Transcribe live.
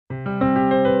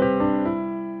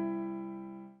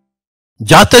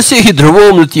Jatasya hi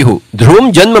dhruvo mrityuhu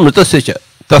dhruvam janma mritasya cha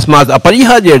tasmat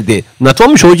aparihadyarde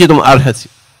natvam shochitum arhasi.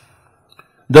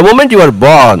 The moment you are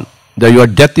born, your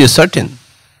death is certain.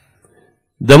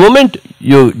 The moment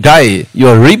you die,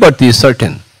 your rebirth is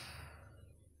certain.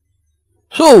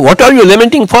 So what are you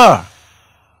lamenting for?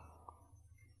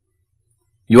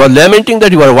 You are lamenting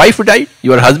that your wife died,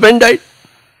 your husband died.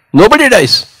 Nobody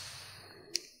dies.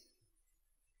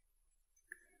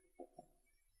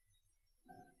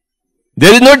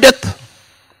 There is no death.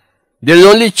 There is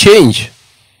only change.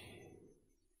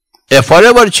 A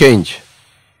forever change.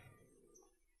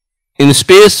 In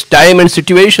space, time and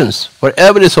situations for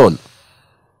every soul.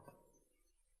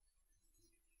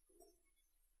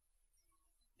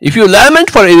 If you lament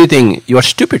for anything, you are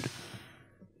stupid.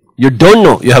 You don't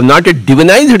know. You have not yet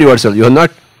divinized yourself. You have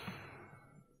not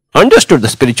understood the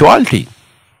spirituality.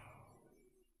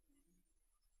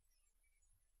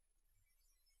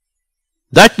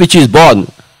 That which is born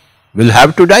will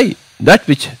have to die. That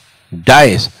which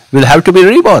dies will have to be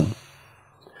reborn.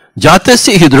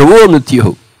 Jatasya hi dhruvo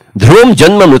mrityuhu dhruvam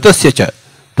janma mritasya cha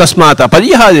tasmat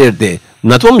aparihadyarde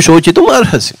natvam shochitum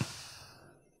arhasi.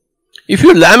 If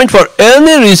you lament for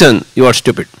any reason, you are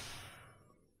stupid.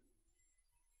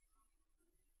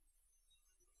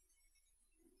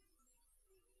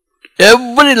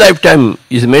 Every lifetime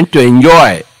is meant to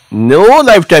enjoy. No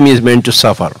lifetime is meant to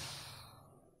suffer.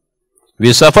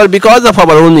 We suffer because of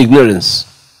our own ignorance.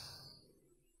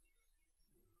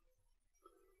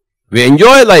 We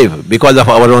enjoy life because of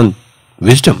our own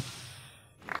wisdom.